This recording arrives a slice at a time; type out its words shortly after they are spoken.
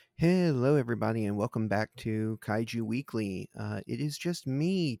Hello, everybody, and welcome back to Kaiju Weekly. It is just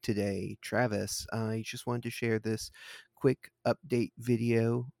me today, Travis. I just wanted to share this quick update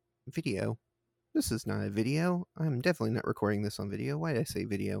video. Video? This is not a video. I'm definitely not recording this on video. Why did I say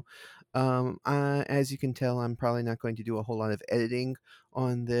video? As you can tell, I'm probably not going to do a whole lot of editing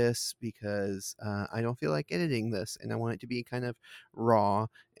on this because I don't feel like editing this, and I want it to be kind of raw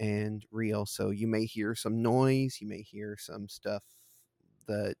and real. So you may hear some noise, you may hear some stuff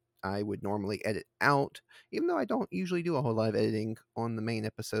that I would normally edit out, even though I don't usually do a whole lot of editing on the main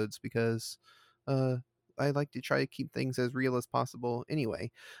episodes because uh, I like to try to keep things as real as possible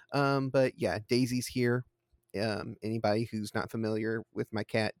anyway. But yeah, Daisy's here. Anybody who's not familiar with my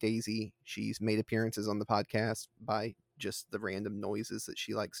cat, Daisy, she's made appearances on the podcast by just the random noises that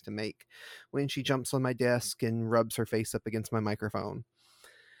she likes to make when she jumps on my desk and rubs her face up against my microphone.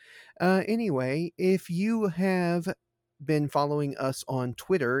 Anyway, if you have been following us on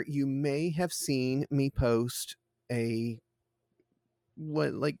Twitter, you may have seen me post a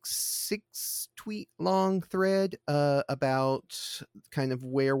like 6 tweet long thread about kind of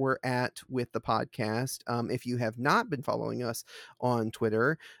where we're at with the podcast. If you have not been following us on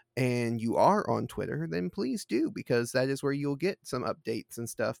Twitter and you are on Twitter, then please do, because that is where you'll get some updates and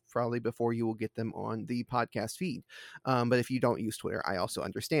stuff probably before you will get them on the podcast feed. But if you don't use Twitter, I also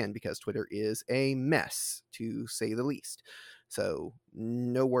understand, because Twitter is a mess, to say the least. So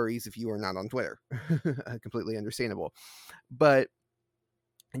no worries if you are not on Twitter. Completely understandable. But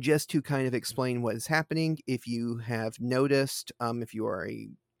just to kind of explain what is happening, if you have noticed, if you are a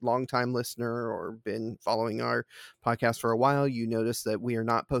longtime listener or been following our podcast for a while, you notice that we are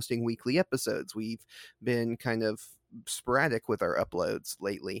not posting weekly episodes. We've been kind of sporadic with our uploads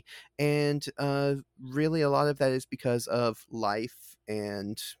lately. And really, a lot of that is because of life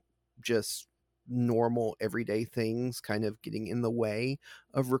and just normal everyday things kind of getting in the way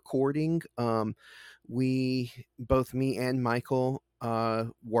of recording. We, both me and Michael,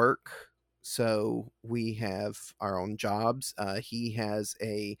 work, so we have our own jobs. He has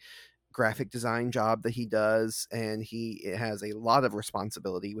a graphic design job that he does, and he has a lot of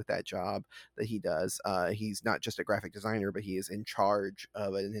responsibility with that job that he does. He's not just a graphic designer, but he is in charge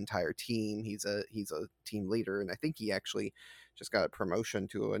of an entire team. He's a team leader, and I think he actually just got a promotion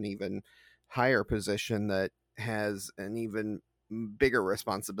to an even higher position that has an even bigger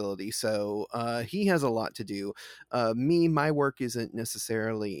responsibility. So he has a lot to do. My work isn't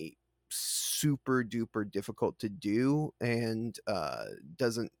necessarily super duper difficult to do, and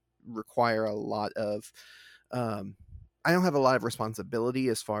doesn't require a lot of um, I don't have a lot of responsibility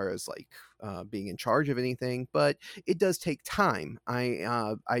as far as like being in charge of anything, but it does take time.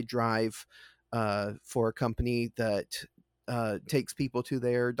 I drive for a company that takes people to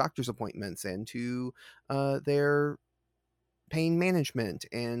their doctor's appointments and to their pain management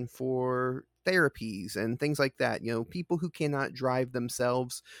and for therapies and things like that. People who cannot drive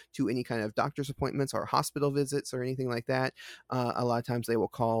themselves to any kind of doctor's appointments or hospital visits or anything like that, a lot of times they will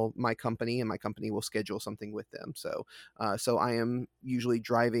call my company, and my company will schedule something with them. So I am usually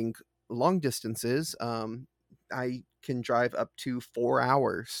driving long distances. I can drive up to 4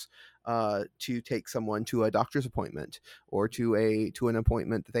 hours to take someone to a doctor's appointment or to an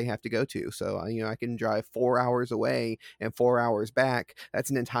appointment that they have to go to. So I can drive 4 hours away and 4 hours back. That's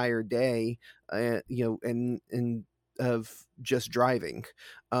an entire day, and of just driving,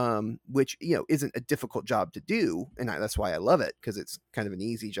 which isn't a difficult job to do, and that's why I love it, because it's kind of an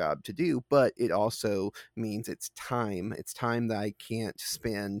easy job to do. But it also means it's time. It's time that I can't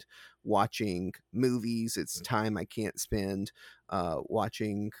spend watching movies. It's time I can't spend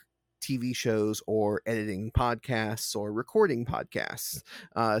watching TV shows or editing podcasts or recording podcasts.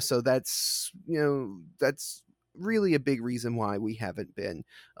 So that's really a big reason why we haven't been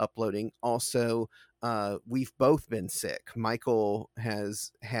uploading. Also, we've both been sick. Michael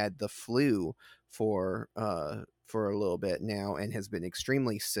has had the flu for a little bit now and has been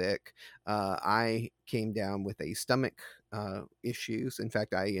extremely sick. I came down with a stomach issues. In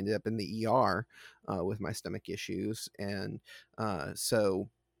fact, I ended up in the ER with my stomach issues, and so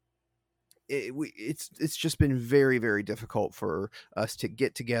it's just been very, very difficult for us to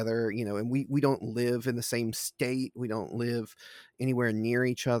get together, and we don't live in the same state. We don't live anywhere near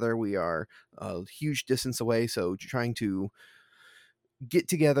each other. We are a huge distance away, so trying to get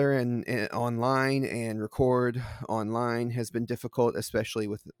together and online and record online has been difficult, especially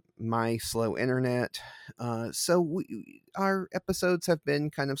with my slow internet. So our episodes have been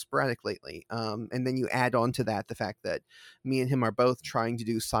kind of sporadic lately, and then you add on to that the fact that me and him are both trying to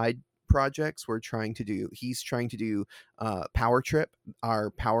do side projects he's trying to do Power Trip, our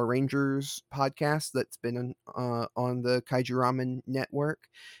Power Rangers podcast that's been on the Kaiju Ramen network.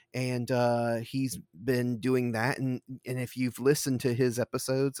 And he's been doing that, and if you've listened to his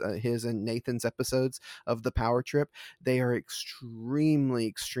episodes, his and Nathan's episodes of the Power Trip, they are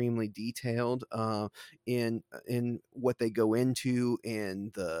extremely detailed in what they go into,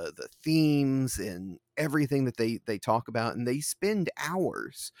 and the themes and everything that they talk about, and they spend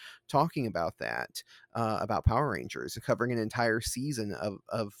hours talking about that, about Power Rangers, covering an entire season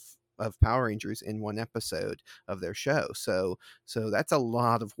of Power Rangers in one episode of their show. So that's a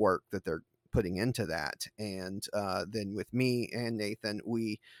lot of work that they're putting into that. And then with me and Nathan,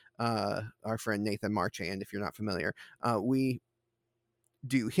 our friend Nathan Marchand, if you're not familiar, we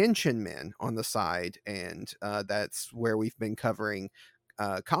do Henshin Men on the side, and that's where we've been covering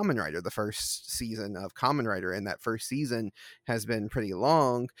Kamen Rider, the first season of Kamen Rider, and that first season has been pretty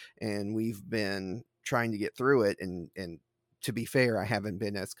long, and we've been trying to get through it. And to be fair, I haven't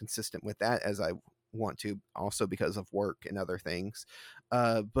been as consistent with that as I want to, also because of work and other things.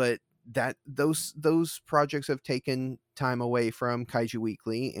 But that those projects have taken time away from Kaiju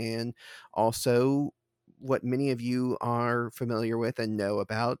Weekly, and also what many of you are familiar with and know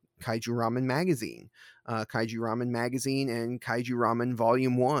about, Kaiju Ramen Magazine. Kaiju Ramen Magazine and Kaiju Ramen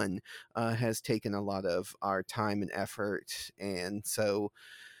Volume 1 has taken a lot of our time and effort. And so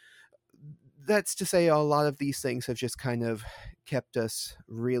that's to say, a lot of these things have just kind of kept us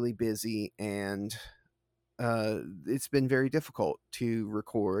really busy, and it's been very difficult to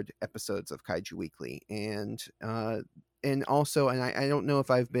record episodes of Kaiju Weekly. And also, and I don't know if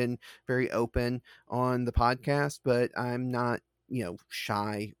I've been very open on the podcast, but I'm not,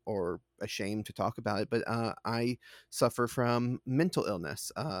 shy or ashamed to talk about it, but I suffer from mental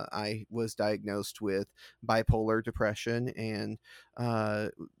illness. I was diagnosed with bipolar depression, and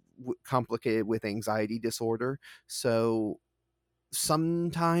complicated with anxiety disorder. So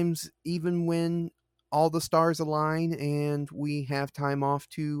sometimes, even when all the stars align and we have time off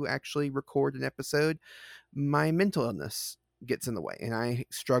to actually record an episode, my mental illness gets in the way, and I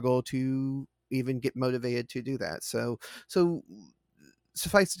struggle to even get motivated to do that. So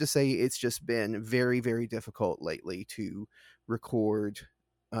suffice it to say, it's just been very difficult lately to record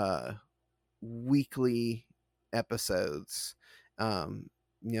weekly episodes.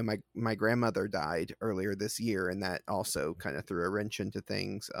 My grandmother died earlier this year, and that also kind of threw a wrench into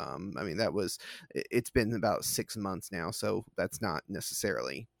things. I mean, it's been about 6 months now, so that's not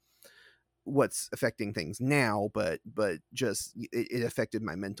necessarily what's affecting things now, but just it affected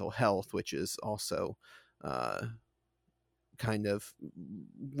my mental health, which is also kind of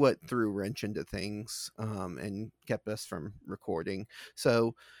what threw a wrench into things, and kept us from recording.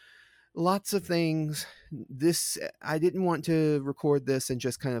 So lots of things. I didn't want to record this and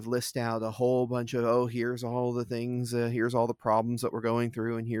just kind of list out a whole bunch of, oh, here's all the things, here's all the problems that we're going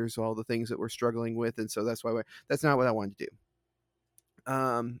through, and here's all the things that we're struggling with. And so that's not what I wanted to do.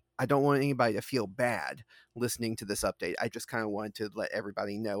 I don't want anybody to feel bad listening to this update. I just kind of wanted to let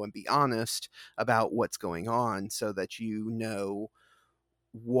everybody know and be honest about what's going on, so that you know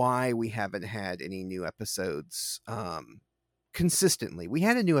why we haven't had any new episodes consistently. We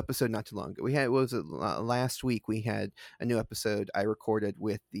had a new episode not too long ago. Last week we had a new episode I recorded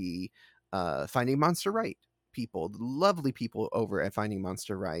with the Finding Monster Right people, the lovely people over at Finding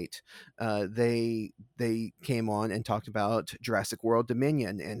Monster Right. They came on and talked about Jurassic World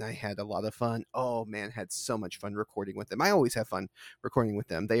Dominion, and I had a lot of fun. Oh man, had so much fun recording with them. I always have fun recording with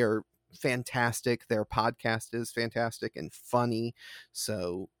them. They are fantastic. Their podcast is fantastic and funny.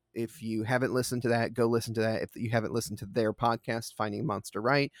 So if you haven't listened to that, go listen to that. If you haven't listened to their podcast, Finding Monster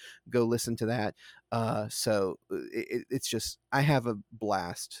Right, go listen to that. It's just, I have a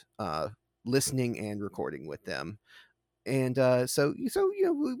blast listening and recording with them. And so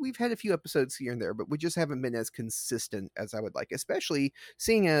we've had a few episodes here and there, but we just haven't been as consistent as I would like, especially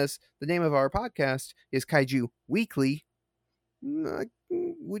seeing as the name of our podcast is Kaiju Weekly. I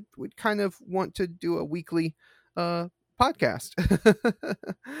would kind of want to do a weekly podcast.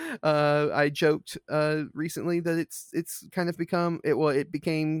 I joked recently that it's kind of it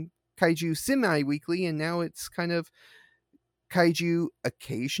became Kaiju semi-weekly, and now it's kind of Kaiju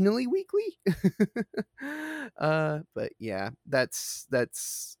occasionally weekly. But yeah, that's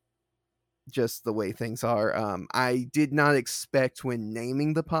just the way things are. I did not expect, when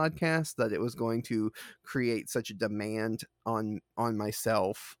naming the podcast, that it was going to create such a demand on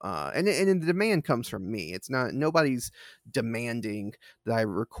myself. And the demand comes from me. It's not, nobody's demanding that I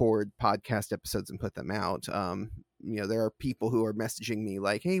record podcast episodes and put them out. There are people who are messaging me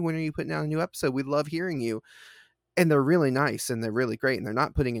like, "Hey, when are you putting out a new episode? We love hearing you." and they're really nice and they're really great and they're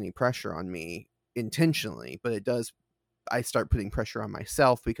not putting any pressure on me intentionally, but I start putting pressure on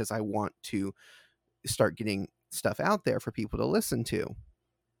myself because I want to start getting stuff out there for people to listen to.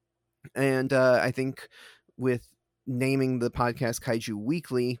 And I think with naming the podcast Kaiju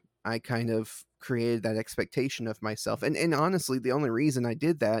Weekly, I kind of created that expectation of myself. And honestly, the only reason I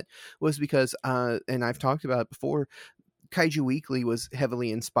did that was because, and I've talked about it before, Kaiju Weekly was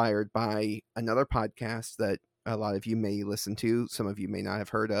heavily inspired by another podcast that a lot of you may listen to, some of you may not have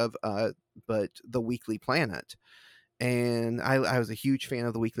heard of, but The Weekly Planet. And I was a huge fan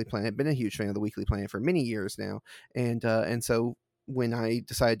of the Weekly Planet. Been a huge fan of the Weekly Planet for many years now, and so when I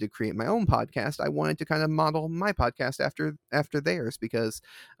decided to create my own podcast, I wanted to kind of model my podcast after theirs because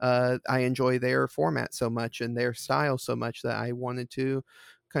I enjoy their format so much and their style so much that I wanted to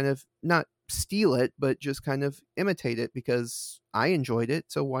kind of not steal it, but just kind of imitate it because I enjoyed it.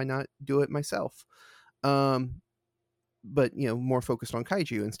 So why not do it myself? Um, but more focused on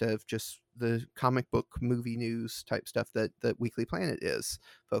kaiju instead of just the comic book movie news type stuff that Weekly Planet is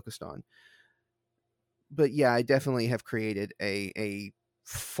focused on. But yeah, I definitely have created a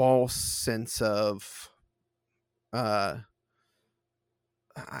false sense of uh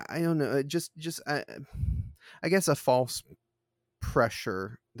I don't know, just I guess a false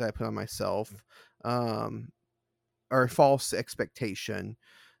pressure that I put on myself, um or a false expectation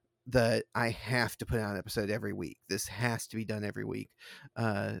that I have to put out an episode every week. This has to be done every week.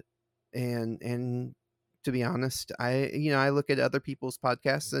 Uh and to be honest, I look at other people's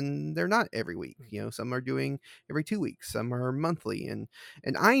podcasts and they're not every week. Some are doing every 2 weeks, some are monthly, and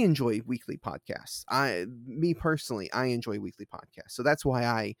I enjoy weekly podcasts. Me personally, I enjoy weekly podcasts, so that's why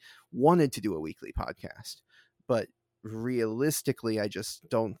I wanted to do a weekly podcast. But realistically, I just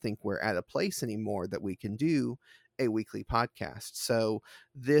don't think we're at a place anymore that we can do a weekly podcast. So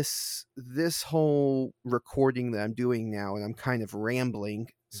this whole recording that I'm doing now, and I'm kind of rambling,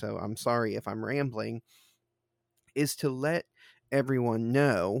 so I'm sorry if I'm rambling, is to let everyone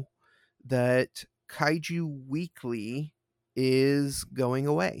know that Kaiju Weekly is going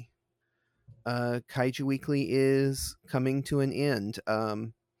away. Kaiju Weekly is coming to an end.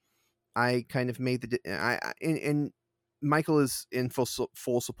 I kind of made and Michael is in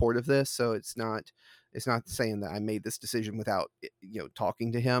full support of this, so it's not saying that I made this decision without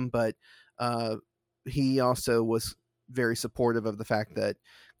talking to him, but uh, he also was very supportive of the fact that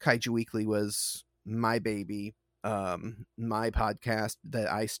Kaiju Weekly was my baby, my podcast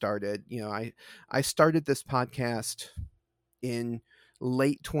that I started. I started this podcast in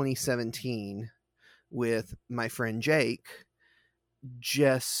late 2017 with my friend Jake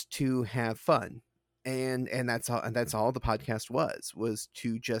just to have fun. And that's all the podcast was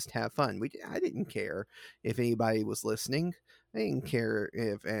to just have fun. I didn't care if anybody was listening. I didn't care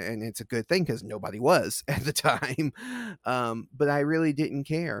if, and it's a good thing because nobody was at the time. But I really didn't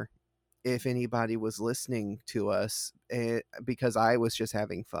care if anybody was listening to us, because I was just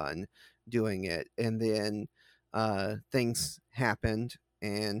having fun doing it. And then things happened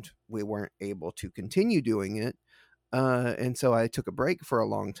and we weren't able to continue doing it, and so I took a break for a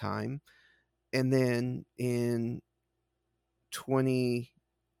long time. And then in 20,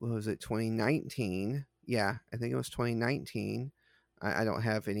 what was it, 2019? Yeah, I think it was 2019. I don't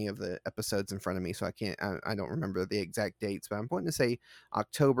have any of the episodes in front of me, so I don't remember the exact dates, but I'm going to say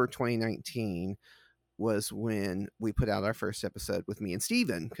October 2019 was when we put out our first episode with me and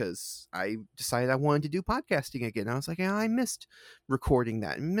Steven, because I decided I wanted to do podcasting again. I was like, yeah, I missed recording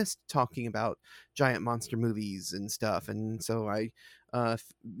that and missed talking about giant monster movies and stuff. And so I,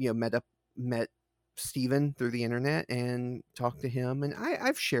 met Steven through the internet and talked to him. And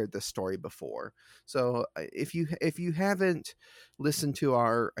I've shared this story before. So if you haven't listened to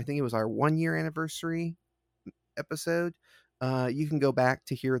I think it was our 1 year anniversary episode, you can go back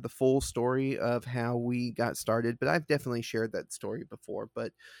to hear the full story of how we got started. But I've definitely shared that story before.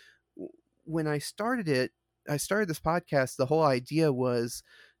 But when I started this podcast, the whole idea was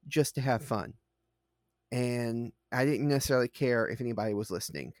just to have fun. And I didn't necessarily care if anybody was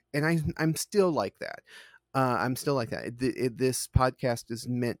listening. And I'm still like that. I'm still like that. This podcast is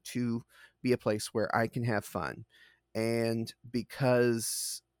meant to be a place where I can have fun. And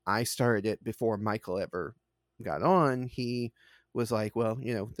because I started it before Michael ever got on, he was like, well,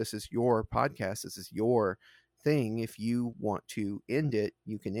 this is your podcast. This is your thing. If you want to end it,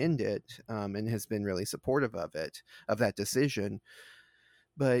 you can end it. And has been really supportive of that decision.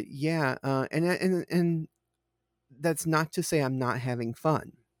 But yeah, and that's not to say I'm not having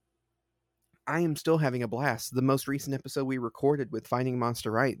fun. I am still having a blast. The most recent episode we recorded with Finding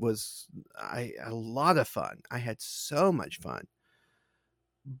Monster Right was a lot of fun. I had so much fun.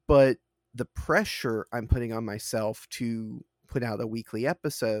 But the pressure I'm putting on myself to put out a weekly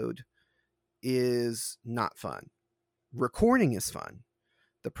episode is not fun. Recording is fun.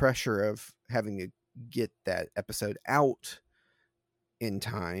 The pressure of having to get that episode out in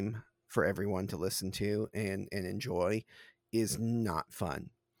time for everyone to listen to and enjoy is not fun.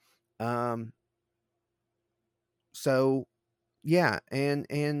 So yeah,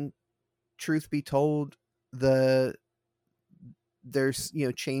 and truth be told, there's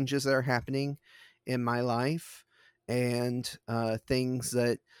changes that are happening in my life, and things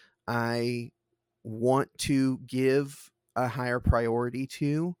that I want to give a higher priority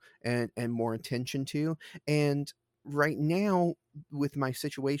to and more attention to. And right now, with my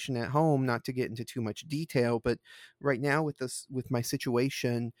situation at home, not to get into too much detail, but right now with my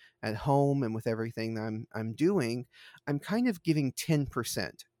situation at home and with everything that I'm doing, I'm kind of giving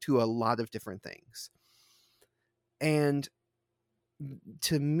 10% to a lot of different things. And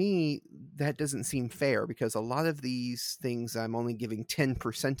to me, that doesn't seem fair, because a lot of these things I'm only giving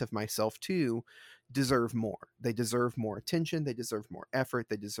 10% of myself to deserve more. They deserve more attention, they deserve more effort,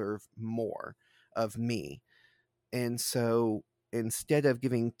 they deserve more of me. And so instead of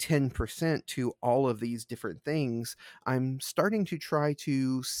giving 10% to all of these different things, I'm starting to try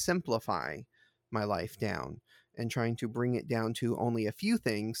to simplify my life down and trying to bring it down to only a few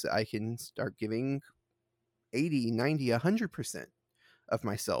things that I can start giving 80, 90, 100% of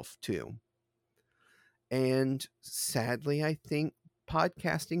myself to. And sadly, I think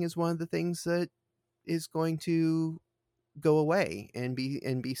podcasting is one of the things that is going to go away and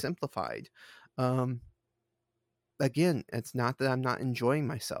be simplified. Um, Again, it's not that I'm not enjoying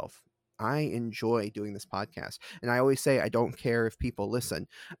myself. I enjoy doing this podcast, and I always say I don't care if people listen.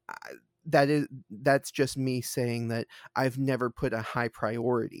 I, that's just me saying that I've never put a high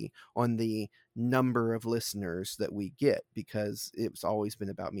priority on the number of listeners that we get, because it's always been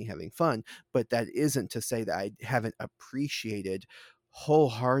about me having fun. But that isn't to say that I haven't appreciated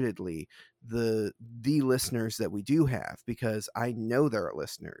wholeheartedly the listeners that we do have, because I know there are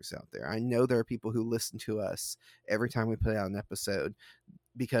listeners out there. I know there are people who listen to us every time we put out an episode,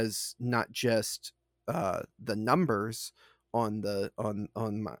 because not just the numbers on the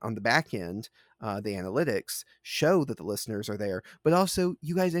back end, the analytics show that the listeners are there, but also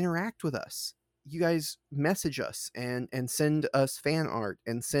you guys interact with us. You guys message us and send us fan art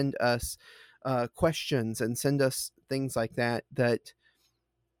and send us questions and send us things like that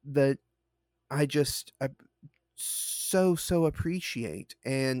I so appreciate,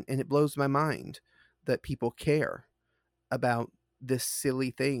 and it blows my mind that people care about this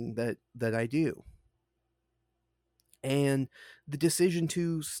silly thing that I do. And the decision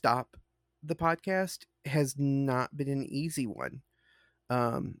to stop the podcast has not been an easy one.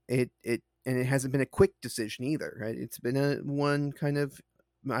 It hasn't been a quick decision either, right? It's been a one kind of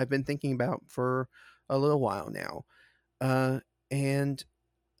I've been thinking about for a little while now. And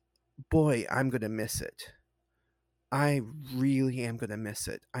boy, I'm going to miss it. I really am going to miss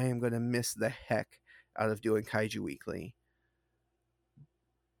it. I am going to miss the heck out of doing Kaiju Weekly.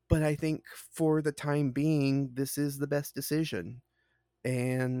 But I think for the time being, this is the best decision.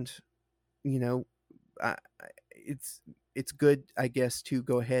 And, you know, I, it's it's good, I guess, to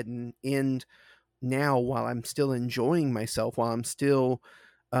go ahead and end now while I'm still enjoying myself, while I'm still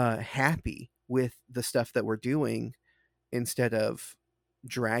happy with the stuff that we're doing, instead of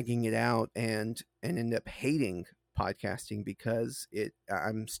dragging it out and end up hating podcasting because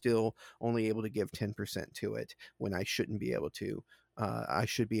I'm still only able to give 10% to it when I shouldn't be able to. I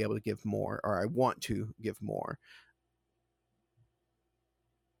should be able to give more, or I want to give more.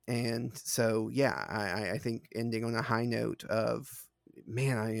 And so, yeah, I think ending on a high note of,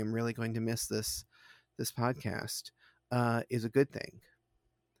 man, I am really going to miss this podcast is a good thing.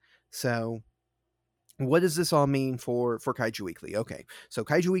 So what does this all mean for Kaiju Weekly? Okay, so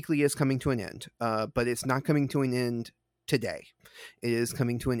Kaiju Weekly is coming to an end, but it's not coming to an end today. It is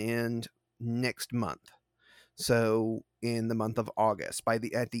coming to an end next month. So in the month of August,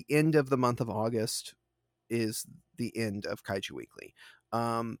 at the end of the month of August is the end of Kaiju Weekly.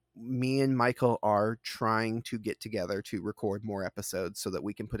 Me and Michael are trying to get together to record more episodes so that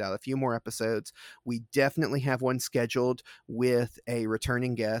we can put out a few more episodes. We definitely have one scheduled with a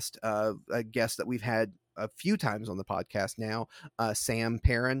returning guest, a guest that we've had a few times on the podcast now, Sam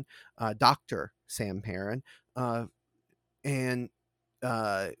Perrin, Dr. Sam Perrin. And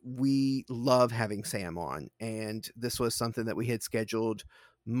we love having Sam on, and this was something that we had scheduled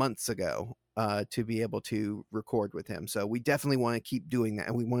months ago to be able to record with him. So we definitely want to keep doing that,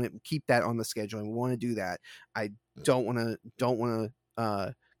 and we want to keep that on the schedule, and we want to do that. I don't want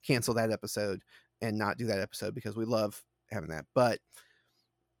to cancel that episode and not do that episode, because we love having that. But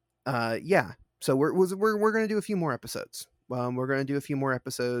Yeah. So we're going to do a few more episodes. We're going to do a few more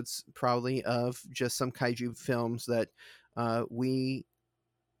episodes, probably of just some kaiju films that we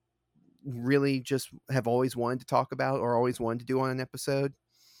really just have always wanted to talk about or always wanted to do on an episode.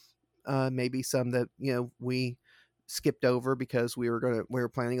 Maybe some that we skipped over because we were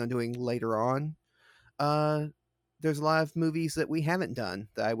planning on doing later on. Uh, there's a lot of movies that we haven't done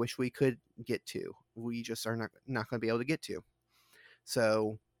that I wish we could get to. We just are not going to be able to get to.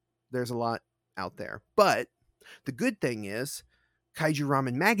 So there's a lot out there. But the good thing is, Kaiju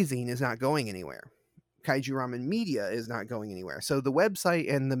Ramen Magazine is not going anywhere. Kaiju Ramen Media is not going anywhere. So the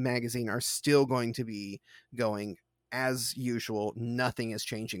website and the magazine are still going to be going as usual. Nothing is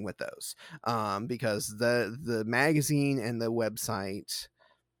changing with those, because the magazine and the website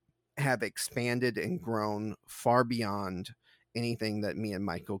have expanded and grown far beyond anything that me and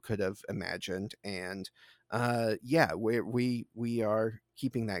Michael could have imagined. And yeah, we are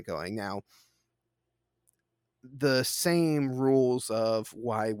keeping that going now. The same rules of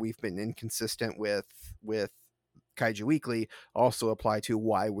why we've been inconsistent with Kaiju Weekly also apply to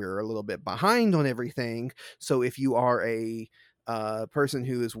why we're a little bit behind on everything. So if you are a person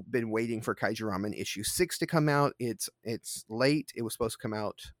who has been waiting for Kaiju Ramen issue 6 to come out, it's late. It was supposed to come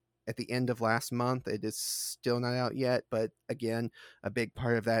out at the end of last month. It is still not out yet, but again, a big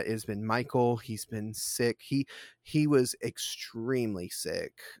part of that has been Michael. He's been sick. He was extremely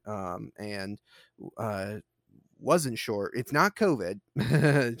sick, and uh wasn't sure. It's not COVID.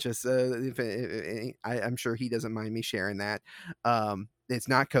 Just I'm sure he doesn't mind me sharing that. It's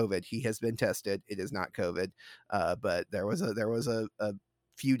not COVID. He has been tested. It is not COVID. But there was a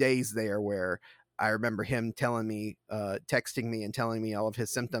few days there where I remember him telling me, texting me and telling me all of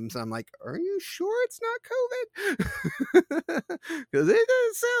his symptoms. And I'm like, are you sure it's not COVID? Because it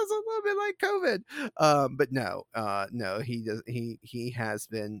sounds a little bit like COVID. But no, no, he does. He has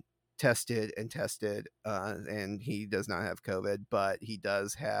been tested, and he does not have COVID, but he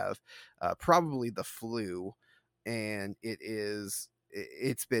does have probably the flu, and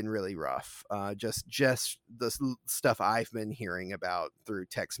it's been really rough. Just the stuff I've been hearing about through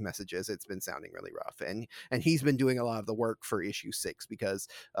text messages, it's been sounding really rough. And he's been doing a lot of the work for issue 6 because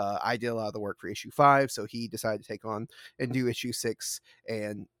I did a lot of the work for issue 5, so he decided to take on and do issue 6,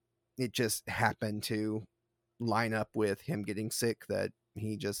 and it just happened to line up with him getting sick that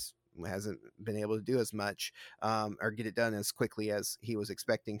he just hasn't been able to do as much, or get it done as quickly as he was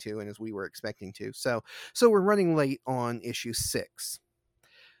expecting to and as we were expecting to. So we're running late on issue 6,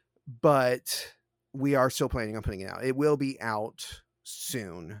 but we are still planning on putting it out. It will be out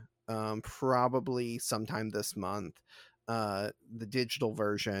soon, probably sometime this month, the digital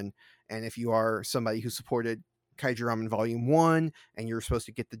version. And if you are somebody who supported Kaiju Ramen Volume 1 and you're supposed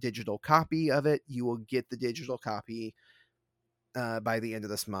to get the digital copy of it, you will get the digital copy by the end of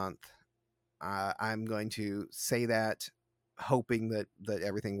this month. I'm going to say that, hoping that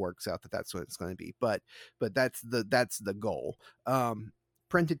everything works out, that's what it's going to be. But that's the goal.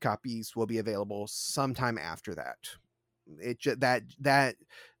 Printed copies will be available sometime after that.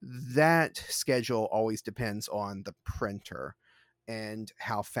 That schedule always depends on the printer and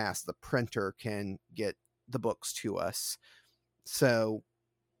how fast the printer can get the books to us. So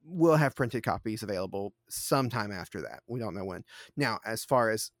we'll have printed copies available sometime after that. We don't know when. Now, as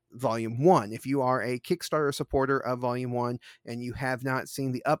far as Volume 1, if you are a Kickstarter supporter of Volume 1 and you have not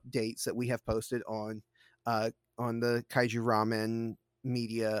seen the updates that we have posted on the Kaiju Ramen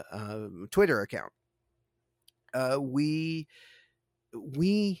Media Twitter account, we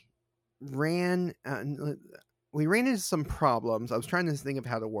ran we ran into some problems. I was trying to think of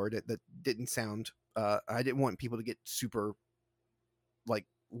how to word it that didn't sound. I didn't want people to get super like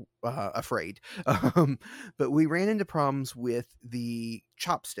afraid. But we ran into problems with the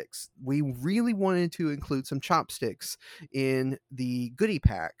chopsticks. We really wanted to include some chopsticks in the goodie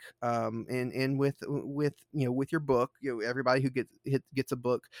pack, and with with your book. Everybody who gets a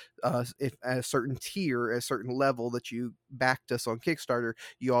book, if at a certain tier, a certain level that you backed us on Kickstarter,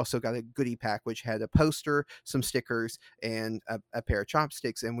 you also got a goodie pack which had a poster, some stickers, and a pair of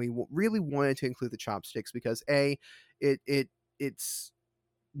chopsticks. And we really wanted to include the chopsticks because it's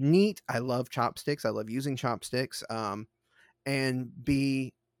neat. I love chopsticks. I love using chopsticks. And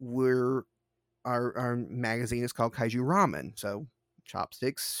B, our magazine is called Kaiju Ramen, so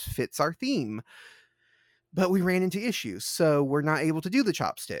chopsticks fits our theme. But we ran into issues, so we're not able to do the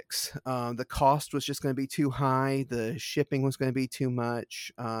chopsticks. The cost was just going to be too high. The shipping was going to be too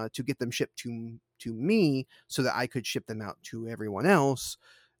much to get them shipped to me, so that I could ship them out to everyone else.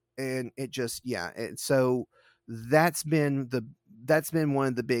 And it just so that's been one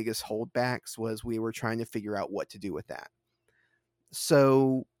of the biggest holdbacks, was we were trying to figure out what to do with that.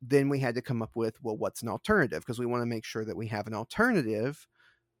 So then we had to come up with, well, what's an alternative? Because we want to make sure that we have an alternative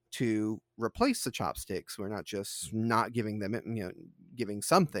to replace the chopsticks. We're not just not giving them, giving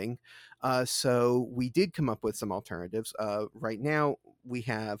something. So we did come up with some alternatives. Right now, we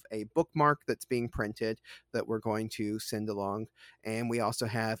have a bookmark that's being printed that we're going to send along, and we also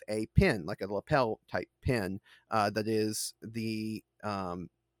have a pin, like a lapel type pin, that is the a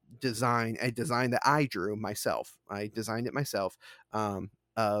design that I drew myself. I designed it myself.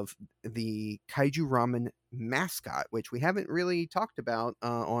 Of the Kaiju Ramen mascot, which we haven't really talked about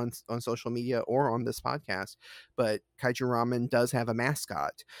on social media or on this podcast. But Kaiju Ramen does have a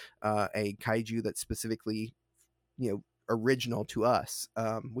mascot, a kaiju that's specifically, original to us.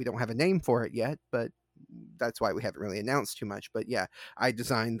 We don't have a name for it yet, but that's why we haven't really announced too much. But yeah, I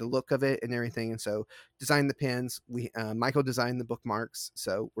designed the look of it and everything, and so designed the pins. We Michael designed the bookmarks,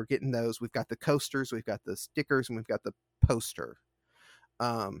 so we're getting those. We've got the coasters, we've got the stickers, and we've got the poster.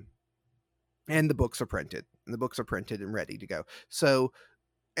 Um, and the books are printed. And the books are printed and ready to go. So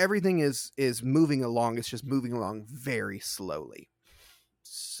everything is moving along. It's just moving along very slowly.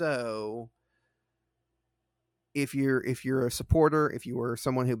 So if you're a supporter, if you were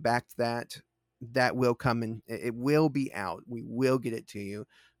someone who backed that will come and it will be out. We will get it to you.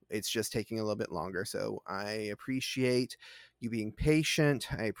 It's just taking a little bit longer. So I appreciate you being patient.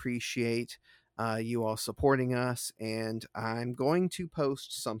 I appreciate you all supporting us, and I'm going to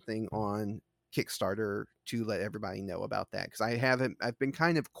post something on Kickstarter to let everybody know about that, because I've been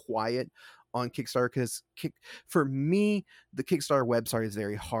kind of quiet on Kickstarter because for me, the Kickstarter website is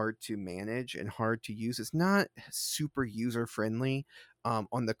very hard to manage and hard to use. It's not super user friendly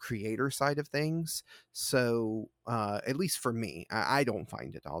on the creator side of things. So at least for me, I don't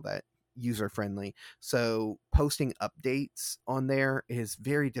find it all that user friendly. So posting updates on there is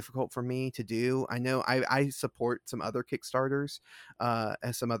very difficult for me to do. I know I support some other Kickstarters,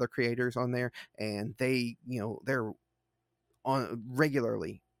 as some other creators on there, and they're on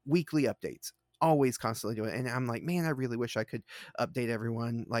regularly weekly updates, always constantly doing it. And I'm like, man, I really wish I could update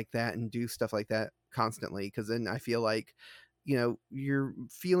everyone like that and do stuff like that constantly, because then I feel like you're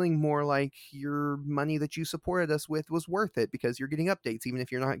feeling more like your money that you supported us with was worth it, because you're getting updates even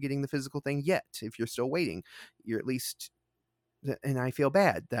if you're not getting the physical thing yet. If you're still waiting, you're at least, and I feel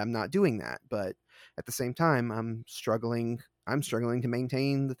bad that I'm not doing that, but at the same time I'm struggling to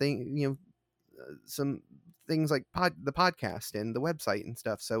maintain the thing, some things like the podcast and the website and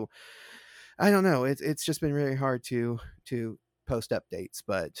stuff. So I don't know. It's just been really hard to post updates,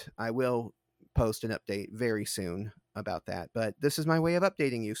 but I will post an update very soon about that. But this is my way of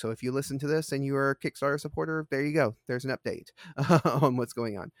updating you. So if you listen to this and you are a Kickstarter supporter, there you go. There's an update on what's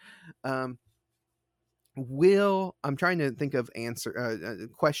going on. I'm trying to think of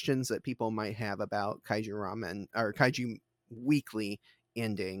questions that people might have about Kaiju Ramen or Kaiju Weekly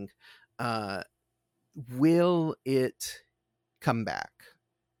ending. Will it come back?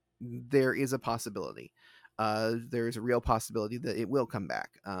 There is a possibility. There's a real possibility that it will come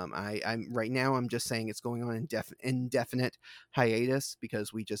back. I'm right now. I'm just saying it's going on indefinite hiatus,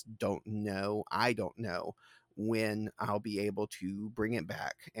 because we just don't know. I don't know when I'll be able to bring it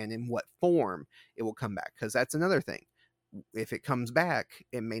back and in what form it will come back. Because that's another thing. If it comes back,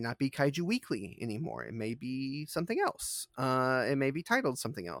 it may not be Kaiju Weekly anymore. It may be something else. It may be titled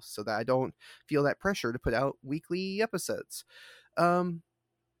something else, so that I don't feel that pressure to put out weekly episodes.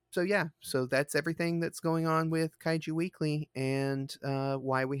 So yeah, so that's everything that's going on with Kaiju Weekly, and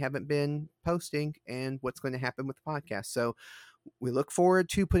why we haven't been posting, and what's going to happen with the podcast. So we look forward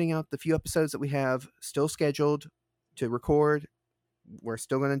to putting out the few episodes that we have still scheduled to record. We're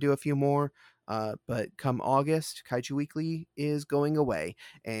still going to do a few more, but come August, Kaiju Weekly is going away,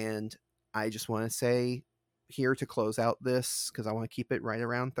 and I just want to say here to close out this, because I want to keep it right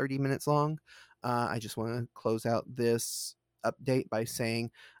around 30 minutes long. I just want to close out this update by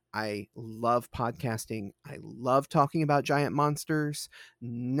saying I love podcasting. I love talking about giant monsters.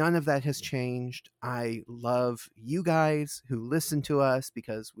 None of that has changed. I love you guys who listen to us,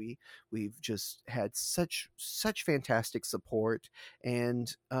 because we've just had such fantastic support,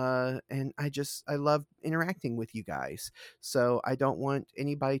 and I love interacting with you guys. So I don't want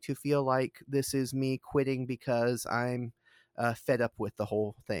anybody to feel like this is me quitting because I'm fed up with the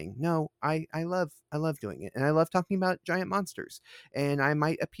whole thing. No, I love doing it, and I love talking about giant monsters. And I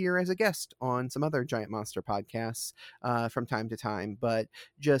might appear as a guest on some other giant monster podcasts from time to time. But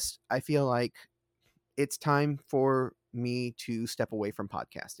just I feel like it's time for me to step away from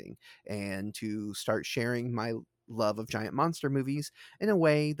podcasting and to start sharing my love of giant monster movies in a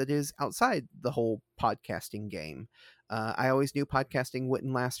way that is outside the whole podcasting game. I always knew podcasting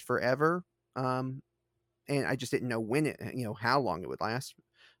wouldn't last forever. and I just didn't know when it, how long it would last.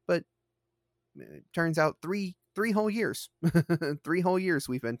 But it turns out three whole years, 3 whole years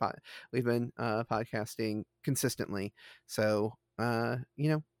we've been podcasting consistently. So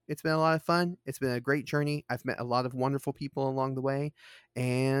it's been a lot of fun. It's been a great journey. I've met a lot of wonderful people along the way,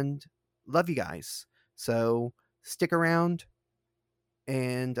 and love you guys. So stick around,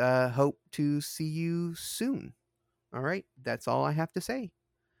 and hope to see you soon. All right, that's all I have to say.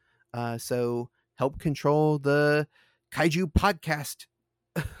 So help control the kaiju podcast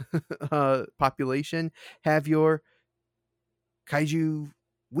population. Have your kaiju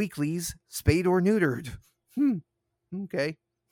weeklies spayed or neutered. Okay.